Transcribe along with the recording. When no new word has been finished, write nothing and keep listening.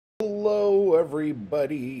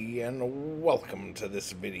everybody, and welcome to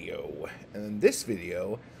this video. And in this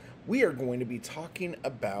video, we are going to be talking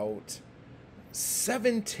about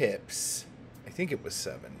 7 tips. I think it was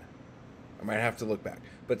 7. I might have to look back.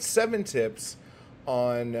 But 7 tips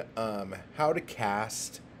on how to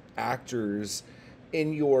cast actors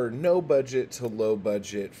in your no-budget to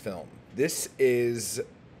low-budget film. This is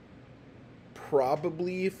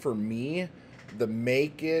probably, for me, the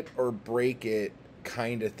make it or break it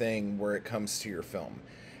kind of thing where it comes to your film.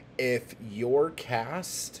 If your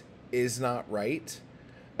cast is not right,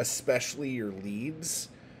 especially your leads,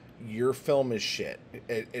 your film is shit.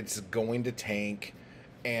 It's going to tank,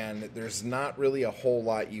 and there's not really a whole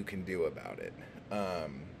lot you can do about it.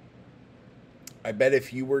 I bet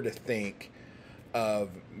if you were to think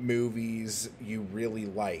of movies you really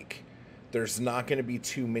like, there's not going to be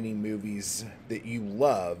too many movies that you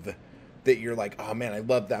love that you're like, oh man, I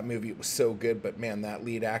love that movie, it was so good, but man, that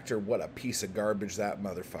lead actor, what a piece of garbage that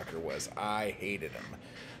motherfucker was. I hated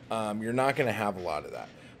him. You're not going to have a lot of that.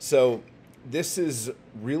 So this is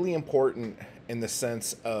really important in the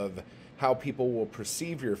sense of how people will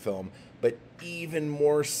perceive your film, but even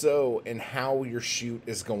more so in how your shoot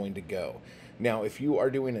is going to go. Now, if you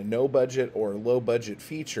are doing a no budget or low budget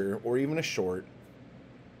feature, or even a short,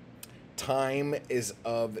 time is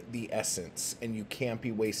of the essence, and you can't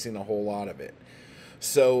be wasting a whole lot of it.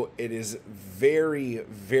 So it is very,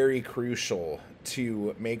 very crucial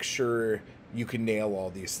to make sure you can nail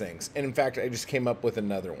all these things. And in fact, I just came up with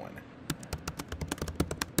another one.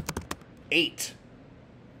 8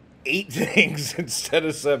 things instead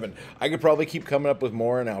of 7. I could probably keep coming up with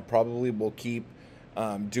more, and I'll probably will keep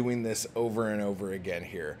doing this over and over again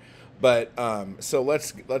here. But so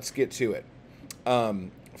let's get to it.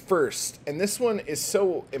 First, and this one is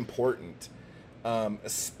so important,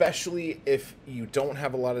 especially if you don't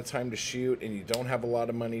have a lot of time to shoot and you don't have a lot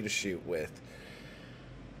of money to shoot with.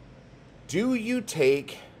 Do you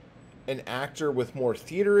take an actor with more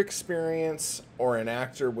theater experience or an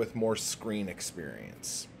actor with more screen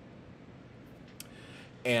experience?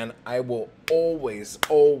 And I will always,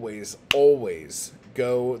 always, always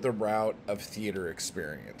go the route of theater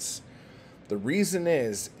experience. The reason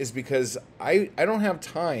is because I don't have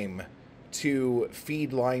time to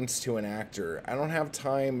feed lines to an actor. I don't have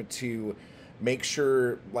time to make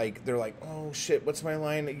sure, like, they're like, oh shit, what's my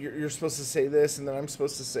line? You're supposed to say this, and then I'm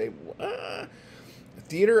supposed to say,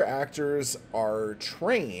 Theater actors are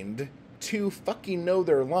trained to fucking know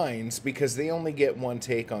their lines because they only get one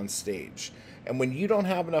take on stage. And when you don't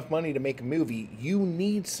have enough money to make a movie, you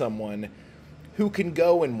need someone who can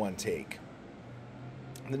go in one take.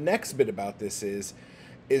 The next bit about this is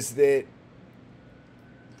that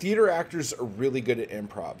theater actors are really good at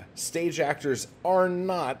improv. Stage actors are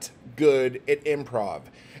not good at improv.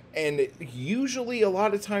 And usually a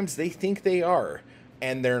lot of times they think they are,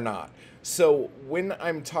 and they're not. So when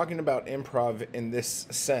I'm talking about improv in this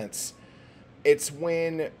sense, it's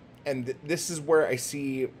when, and this is where I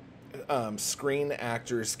see screen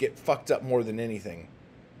actors get fucked up more than anything,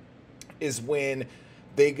 is when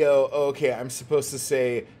they go, oh, okay, I'm supposed to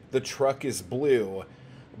say the truck is blue,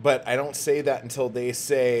 but I don't say that until they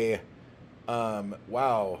say,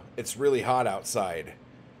 wow, it's really hot outside.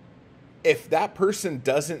 If that person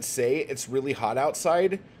doesn't say it's really hot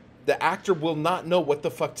outside, the actor will not know what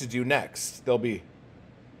the fuck to do next. They'll be...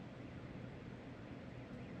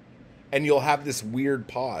 And you'll have this weird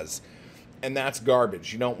pause. And that's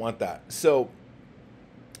garbage. You don't want that. So,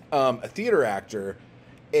 a theater actor,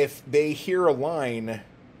 if they hear a line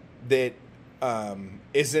that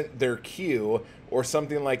isn't their cue or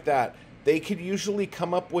something like that, they could usually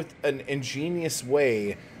come up with an ingenious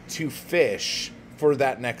way to fish for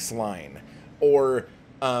that next line. Or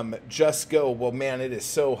just go, well, man, it is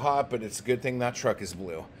so hot, but it's a good thing that truck is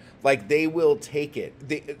blue. Like, they will take it.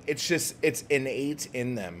 It's innate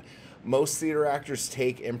in them. Most theater actors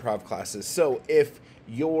take improv classes. So if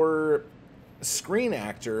your screen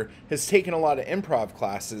actor has taken a lot of improv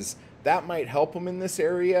classes, that might help them in this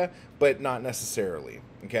area, but not necessarily,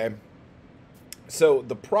 okay? So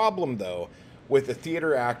the problem, though, with a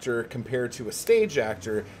theater actor compared to a stage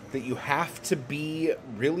actor that you have to be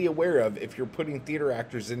really aware of if you're putting theater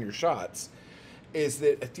actors in your shots is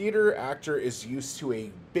that a theater actor is used to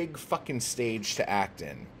a big fucking stage to act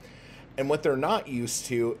in. And what they're not used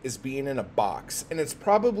to is being in a box. And it's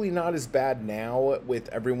probably not as bad now with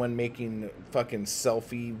everyone making fucking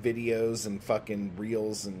selfie videos and fucking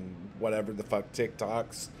reels and whatever the fuck,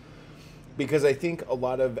 TikToks. Because I think a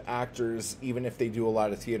lot of actors, even if they do a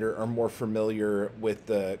lot of theater, are more familiar with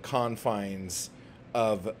the confines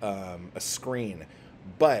of a screen.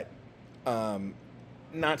 But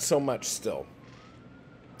not so much still.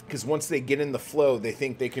 because once they get in the flow, they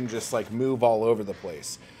think they can just like move all over the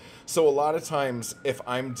place. So a lot of times if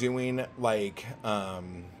I'm doing like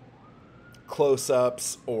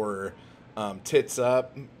close-ups or tits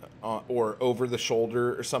up or over the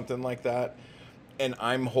shoulder or something like that, and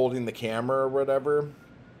I'm holding the camera or whatever,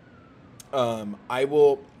 I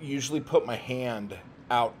will usually put my hand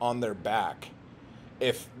out on their back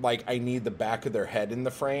if like I need the back of their head in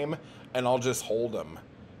the frame, and I'll just hold them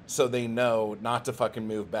so they know not to fucking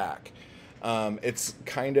move back. It's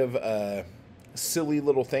kind of a silly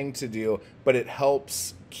little thing to do, but it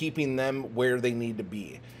helps keeping them where they need to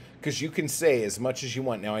be. Because you can say as much as you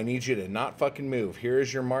want, now I need you to not fucking move. Here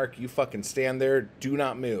is your mark. You fucking stand there. Do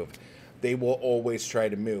not move. They will always try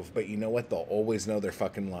to move. But you know what? They'll always know their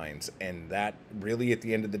fucking lines. And that really, at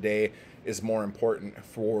the end of the day, is more important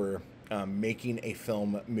for making a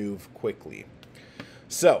film move quickly.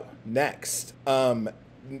 So, next.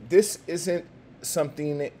 This isn't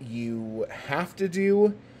something you have to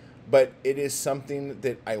do, but it is something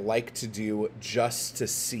that I like to do just to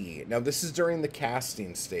see. Now, this is during the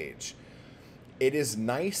casting stage. It is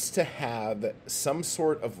nice to have some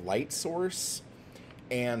sort of light source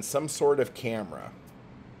and some sort of camera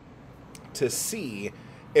to see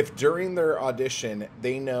if during their audition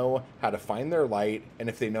they know how to find their light and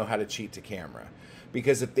if they know how to cheat to camera.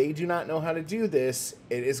 Because if they do not know how to do this,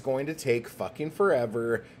 it is going to take fucking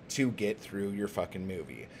forever to get through your fucking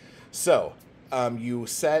movie. So, you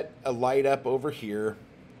set a light up over here,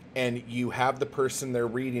 and you have the person they're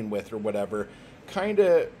reading with or whatever kind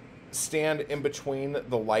of stand in between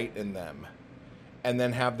the light and them, and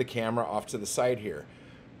then have the camera off to the side here,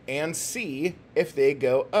 and see if they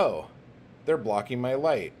go, oh, they're blocking my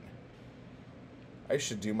light. I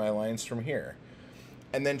should do my lines from here.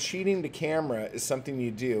 And then cheating to camera is something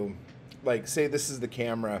you do. Like, say this is the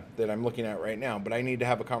camera that I'm looking at right now, but I need to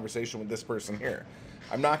have a conversation with this person here.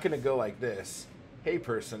 I'm not going to go like this. Hey,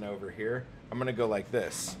 person over here. I'm going to go like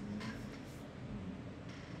this.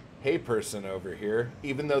 Hey, person over here.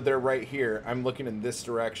 Even though they're right here, I'm looking in this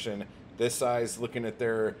direction. This eye's looking at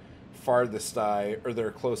their farthest eye or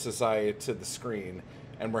their closest eye to the screen.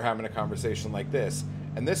 And we're having a conversation like this.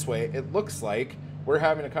 And this way, it looks like we're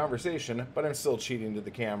having a conversation, but I'm still cheating to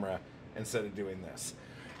the camera instead of doing this.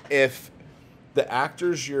 If the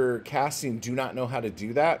actors you're casting do not know how to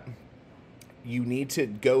do that, you need to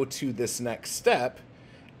go to this next step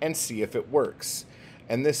and see if it works.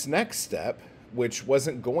 And this next step, which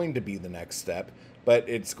wasn't going to be the next step, but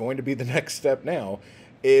it's going to be the next step now,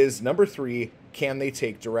 is number 3, can they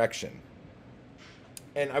take direction?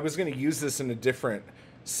 And I was going to use this in a different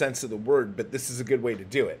sense of the word, but this is a good way to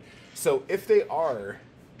do it. So if they are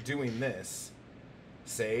doing this,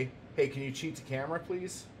 say, hey, can you cheat to camera,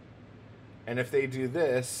 please? And if they do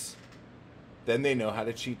this, then they know how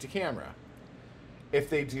to cheat to camera. If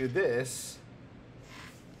they do this,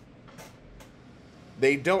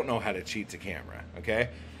 they don't know how to cheat to camera, okay?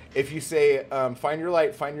 If you say, find your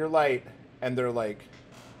light, and they're like,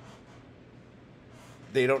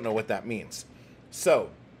 they don't know what that means. So,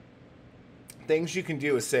 things you can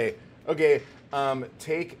do is say, okay,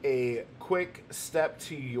 take a quick step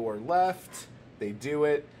to your left. They do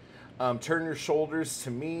it. Turn your shoulders to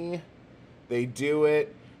me. They do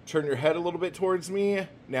it. Turn your head a little bit towards me.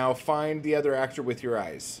 Now find the other actor with your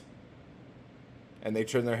eyes. And they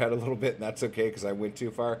turn their head a little bit, and that's okay because I went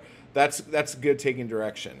too far. That's good taking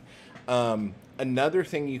direction. Another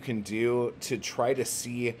thing you can do to try to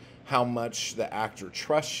see how much the actor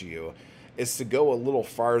trusts you is to go a little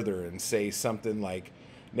farther and say something like,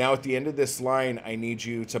 now at the end of this line, I need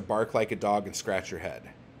you to bark like a dog and scratch your head.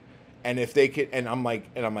 And if they could, and I'm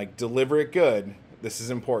like, deliver it good. This is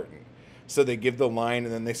important. So they give the line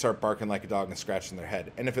and then they start barking like a dog and scratching their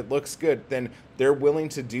head. And if it looks good, then they're willing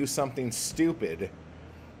to do something stupid.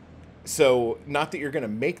 So not that you're going to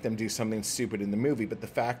make them do something stupid in the movie, but the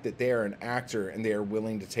fact that they are an actor and they are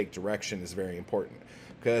willing to take direction is very important.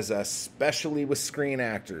 Because especially with screen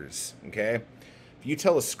actors, okay? If you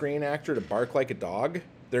tell a screen actor to bark like a dog,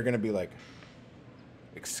 they're going to be like,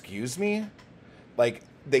 excuse me? Like,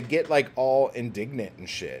 they get like all indignant and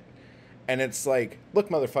shit. And it's like, look,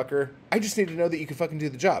 motherfucker, I just need to know that you can fucking do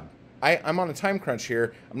the job. I'm on a time crunch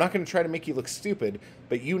here. I'm not going to try to make you look stupid,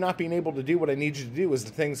 but you not being able to do what I need you to do is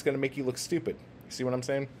the thing that's going to make you look stupid. See what I'm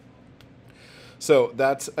saying? So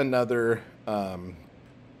that's another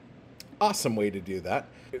awesome way to do that.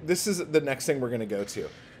 This is the next thing we're going to go to.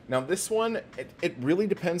 Now, this one, it really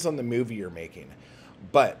depends on the movie you're making.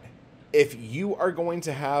 But if you are going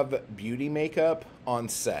to have beauty makeup on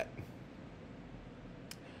set,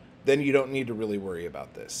 then you don't need to really worry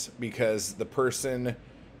about this, because the person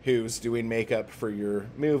who's doing makeup for your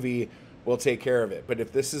movie will take care of it. But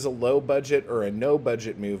if this is a low budget or a no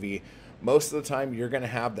budget movie, most of the time you're going to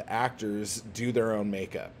have the actors do their own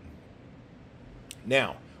makeup.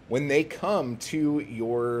 Now, when they come to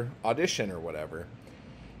your audition or whatever,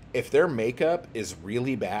 if their makeup is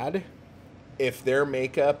really bad, if their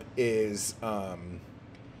makeup is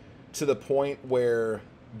to the point where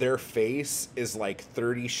their face is like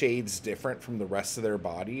 30 shades different from the rest of their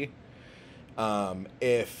body,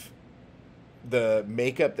 if the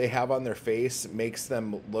makeup they have on their face makes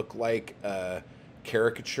them look like a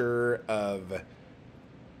caricature of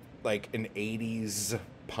like an 80s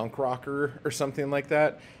punk rocker or something like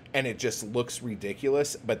that, and it just looks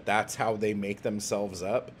ridiculous, but that's how they make themselves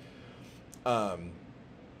up,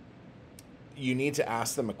 you need to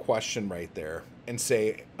ask them a question right there and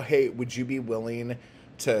say, hey, would you be willing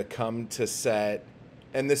to come to set?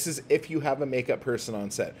 And this is if you have a makeup person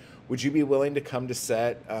on set. Would you be willing to come to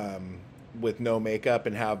set with no makeup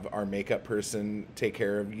and have our makeup person take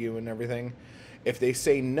care of you and everything? If they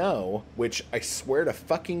say no, which I swear to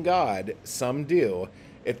fucking God, some do,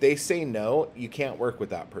 if they say no, you can't work with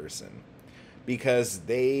that person, because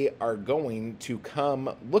they are going to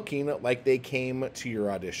come looking like they came to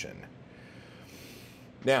your audition.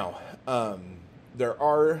 Now, there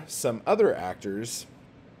are some other actors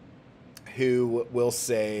who will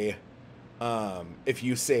say, if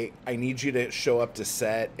you say, I need you to show up to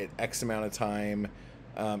set at X amount of time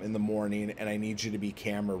in the morning, and I need you to be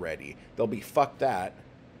camera ready, they'll be, fuck that.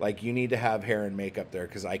 Like, you need to have hair and makeup there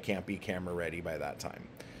because I can't be camera ready by that time.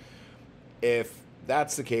 If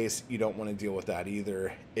that's the case, you don't want to deal with that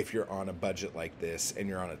either if you're on a budget like this and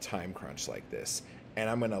you're on a time crunch like this. And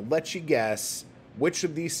I'm going to let you guess which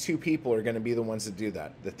of these two people are going to be the ones that do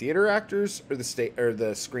that. The theater actors or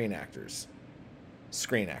the screen actors?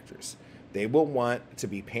 Screen actors. They will want to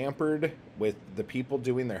be pampered with the people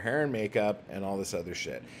doing their hair and makeup and all this other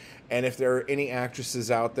shit. And if there are any actresses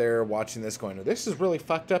out there watching this going, oh, this is really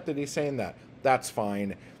fucked up that he's saying that, that's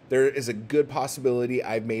fine. There is a good possibility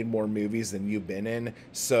I've made more movies than you've been in,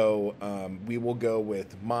 so we will go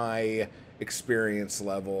with my experience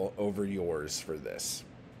level over yours for this.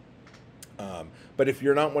 But if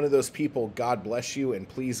you're not one of those people, God bless you, and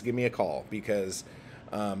please give me a call, because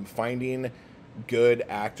finding good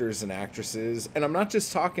actors and actresses, and I'm not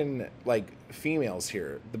just talking like females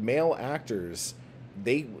here, the male actors,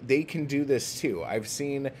 they can do this too. I've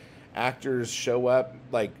seen actors show up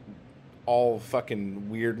like all fucking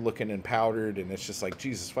weird looking and powdered, and it's just like,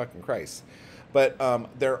 Jesus fucking Christ. But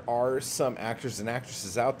there are some actors and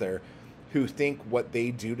actresses out there who think what they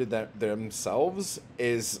do to themselves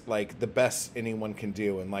is like the best anyone can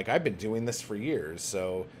do. And like, I've been doing this for years,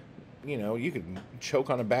 so you know, you could choke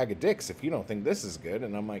on a bag of dicks if you don't think this is good.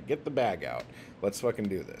 And I'm like, get the bag out. Let's fucking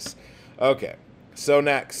do this. Okay, so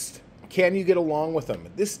next, can you get along with them?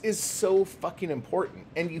 This is so fucking important.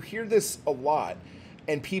 And you hear this a lot,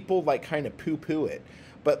 and people like kind of poo-poo it.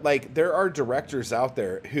 But like, there are directors out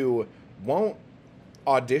there who won't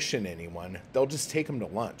audition anyone. They'll just take them to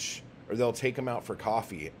lunch, or they'll take them out for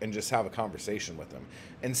coffee and just have a conversation with them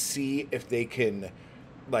and see if they can,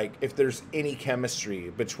 like, if there's any chemistry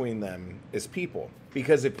between them as people.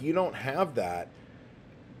 Because if you don't have that,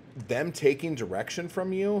 them taking direction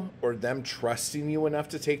from you, or them trusting you enough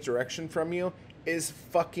to take direction from you, is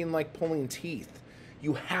fucking like pulling teeth.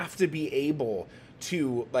 You have to be able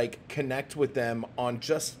to like connect with them on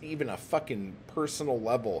just even a fucking personal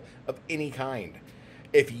level of any kind.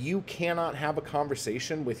 If you cannot have a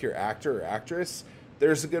conversation with your actor or actress,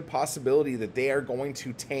 there's a good possibility that they are going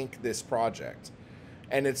to tank this project.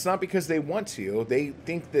 And it's not because they want to. They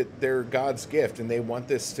think that they're God's gift and they want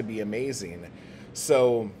this to be amazing.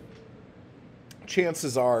 So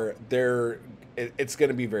chances are it's going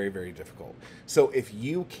to be very, very difficult. So if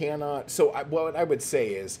you cannot, what I would say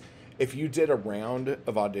is, if you did a round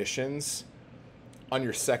of auditions, on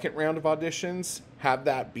your second round of auditions, have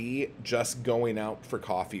that be just going out for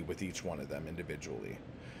coffee with each one of them individually.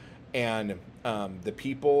 And the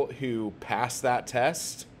people who pass that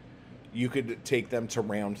test, you could take them to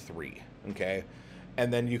round 3, okay?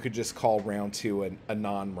 And then you could just call round 2 a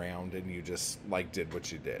non-round, and you just like did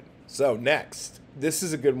what you did. So next, this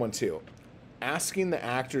is a good one too. Asking the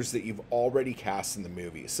actors that you've already cast in the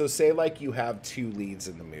movie. So say like you have 2 leads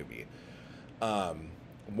in the movie.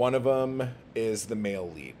 One of them is the male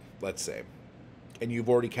lead, let's say, and you've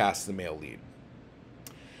already cast the male lead.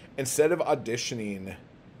 Instead of auditioning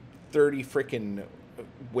 30 freaking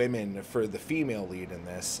women for the female lead in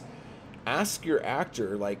this, ask your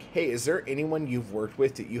actor, like, hey, is there anyone you've worked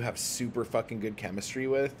with that you have super fucking good chemistry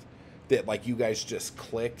with, that like you guys just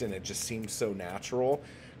clicked and it just seems so natural?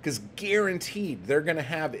 Because guaranteed, they're going to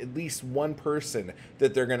have at least one person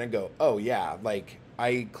that they're going to go, oh, yeah, like,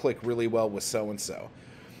 I click really well with so-and-so.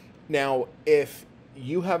 Now, if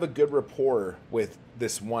you have a good rapport with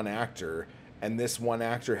this one actor, and this one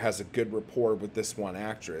actor has a good rapport with this one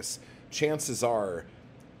actress, chances are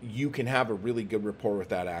you can have a really good rapport with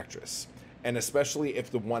that actress. And especially if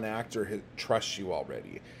the one actor trusts you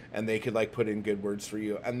already, and they could like put in good words for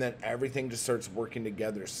you, and then everything just starts working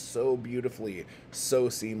together so beautifully, so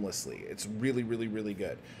seamlessly. It's really, really, really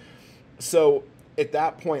good. So at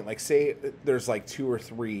that point, like say there's like 2 or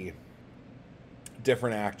 3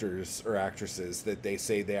 different actors or actresses that they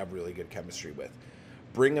say they have really good chemistry with.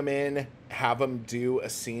 Bring them in, have them do a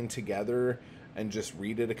scene together, and just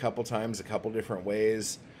read it a couple times, a couple different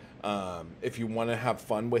ways. If you want to have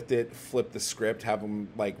fun with it, flip the script, have them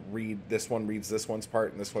like read, this one reads this one's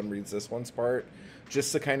part and this one reads this one's part,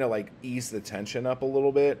 just to kind of like ease the tension up a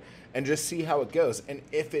little bit and just see how it goes. And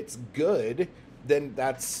if it's good, then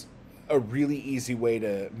that's a really easy way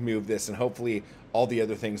to move this. And hopefully all the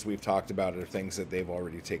other things we've talked about are things that they've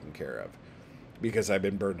already taken care of, because I've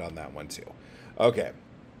been burned on that one too. Okay.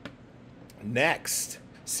 Next,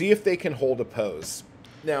 see if they can hold a pose.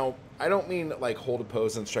 Now, I don't mean like hold a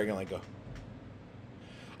pose and strike and like go.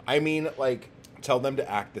 I mean like tell them to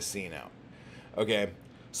act the scene out. Okay,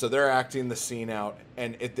 so they're acting the scene out,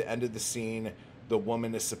 and at the end of the scene, the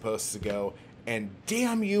woman is supposed to go, and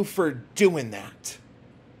damn you for doing that.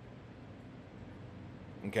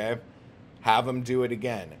 Okay, have them do it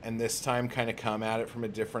again, and this time kind of come at it from a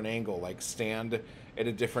different angle, like stand at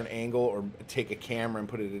a different angle or take a camera and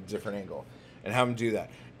put it at a different angle, and have them do that.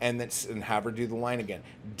 And have her do the line again.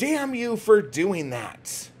 Damn you for doing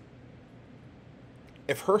that.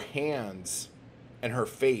 If her hands and her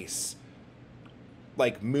face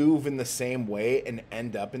like move in the same way and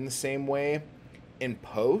end up in the same way in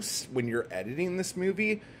post when you're editing this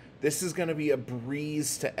movie, this is going to be a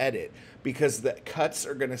breeze to edit, because the cuts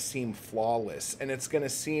are going to seem flawless, and it's going to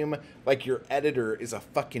seem like your editor is a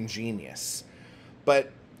fucking genius.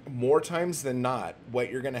 But more times than not,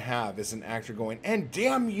 what you're going to have is an actor going, and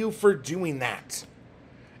damn you for doing that.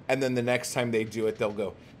 And then the next time they do it, they'll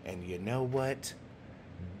go, and you know what?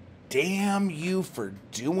 Damn you for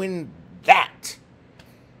doing that.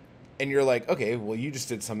 And you're like, okay, well, you just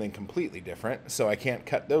did something completely different, so I can't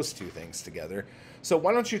cut those two things together. So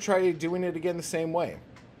why don't you try doing it again the same way?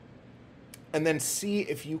 And then see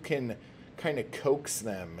if you can kind of coax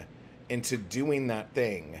them into doing that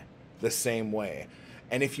thing the same way.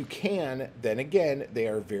 And if you can, then again, they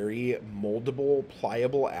are very moldable,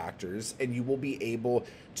 pliable actors, and you will be able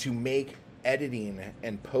to make editing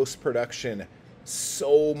and post-production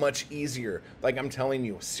so much easier. Like I'm telling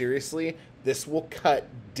you, seriously, this will cut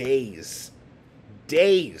days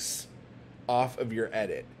off of your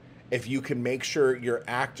edit if you can make sure your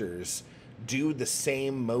actors do the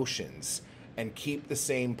same motions and keep the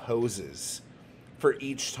same poses for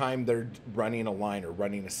each time they're running a line or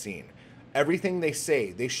running a scene. Everything they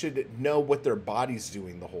say, they should know what their body's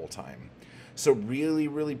doing the whole time. So really,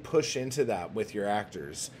 really push into that with your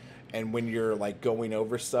actors. And when you're like going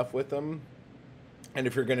over stuff with them, and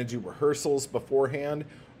if you're going to do rehearsals beforehand,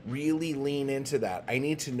 really lean into that. I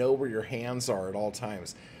need to know where your hands are at all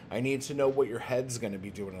times. I need to know what your head's going to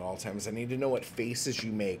be doing at all times. I need to know what faces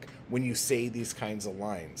you make when you say these kinds of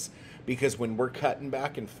lines. Because when we're cutting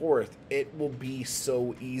back and forth, it will be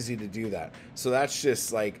so easy to do that. So that's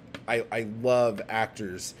just like, I love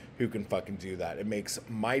actors who can fucking do that. It makes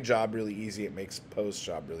my job really easy. It makes post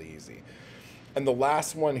job really easy. And the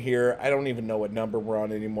last one here, I don't even know what number we're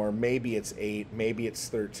on anymore. Maybe it's 8, maybe it's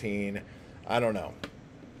 13. I don't know.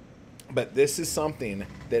 But this is something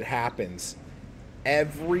that happens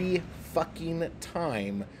every fucking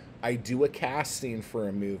time I do a casting for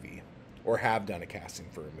a movie, or have done a casting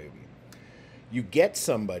for a movie. You get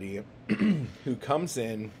somebody who comes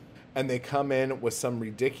in, and they come in with some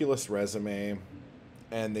ridiculous resume,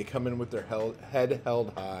 and they come in with their head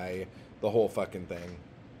held high, the whole fucking thing.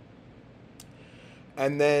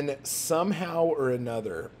 And then somehow or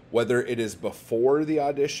another, whether it is before the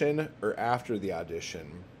audition or after the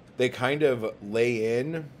audition, they kind of lay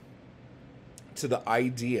in to the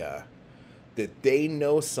idea that they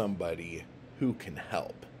know somebody who can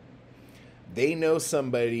help. They know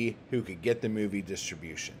somebody who could get the movie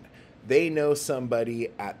distribution. They know somebody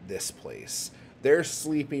at this place. They're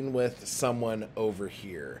sleeping with someone over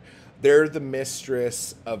here. They're the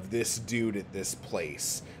mistress of this dude at this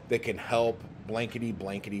place that can help blankety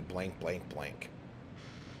blankety blank blank blank.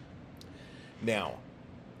 Now,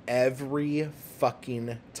 every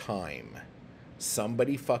fucking time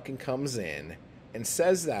somebody fucking comes in and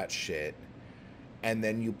says that shit, and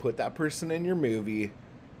then you put that person in your movie,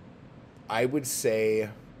 I would say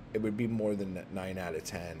it would be more than 9 out of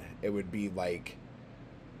 10. It would be like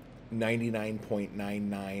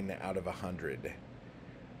 99.99 out of 100.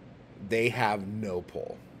 They have no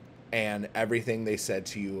pull. And everything they said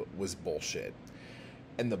to you was bullshit.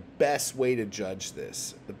 And the best way to judge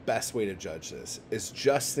this, is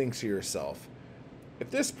just think to yourself, if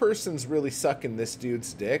this person's really sucking this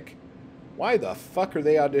dude's dick, why the fuck are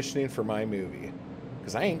they auditioning for my movie?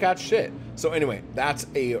 Because I ain't got shit. So anyway, that's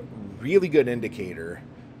a really good indicator.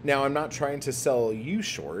 Now, I'm not trying to sell you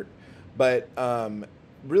short, but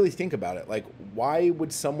really think about it. Like, why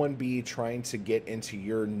would someone be trying to get into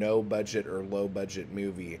your no budget or low budget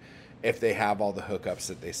movie if they have all the hookups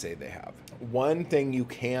that they say they have? One thing you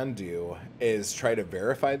can do is try to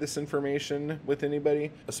verify this information with anybody,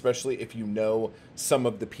 especially if you know some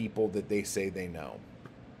of the people that they say they know.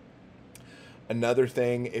 Another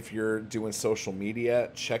thing, if you're doing social media,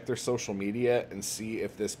 check their social media and see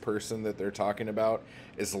if this person that they're talking about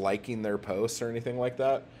is liking their posts or anything like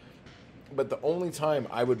that. But the only time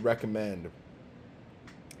I would recommend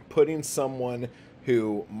putting someone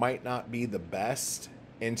who might not be the best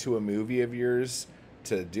into a movie of yours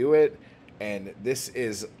to do it, and this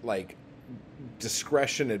is like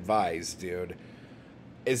discretion advised, dude,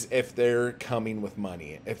 is if they're coming with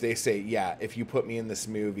money. If they say, yeah, if you put me in this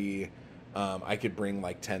movie, I could bring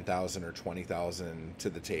like 10,000 or 20,000 to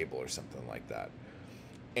the table or something like that.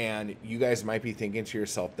 And you guys might be thinking to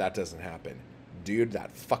yourself, that doesn't happen. Dude,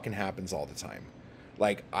 that fucking happens all the time.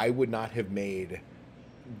 Like, I would not have made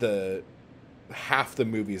half the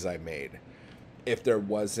movies I made if there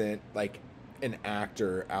wasn't like an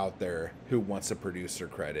actor out there who wants a producer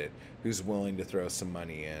credit, who's willing to throw some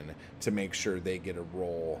money in to make sure they get a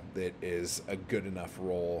role that is a good enough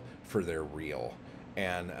role for their reel,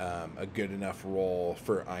 and a good enough role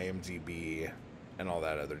for IMDb and all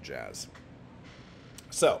that other jazz.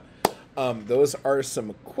 So those are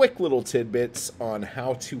some quick little tidbits on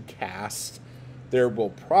how to cast. There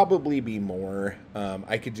will probably be more.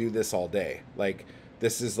 I could do this all day. Like,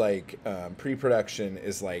 this is like pre-production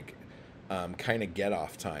is like kind of get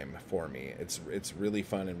off time for me. It's really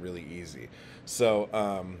fun and really easy. So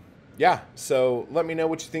yeah, so let me know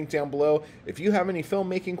what you think down below. If you have any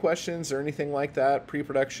filmmaking questions or anything like that,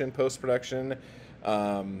 pre-production, post-production,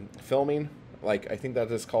 filming, like I think that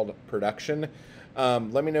is called production,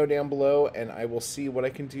 let me know down below and I will see what I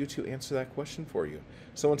can do to answer that question for you.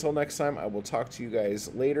 So until next time, I will talk to you guys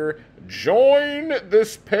later. Join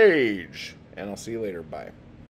this page, and I'll see you later. Bye.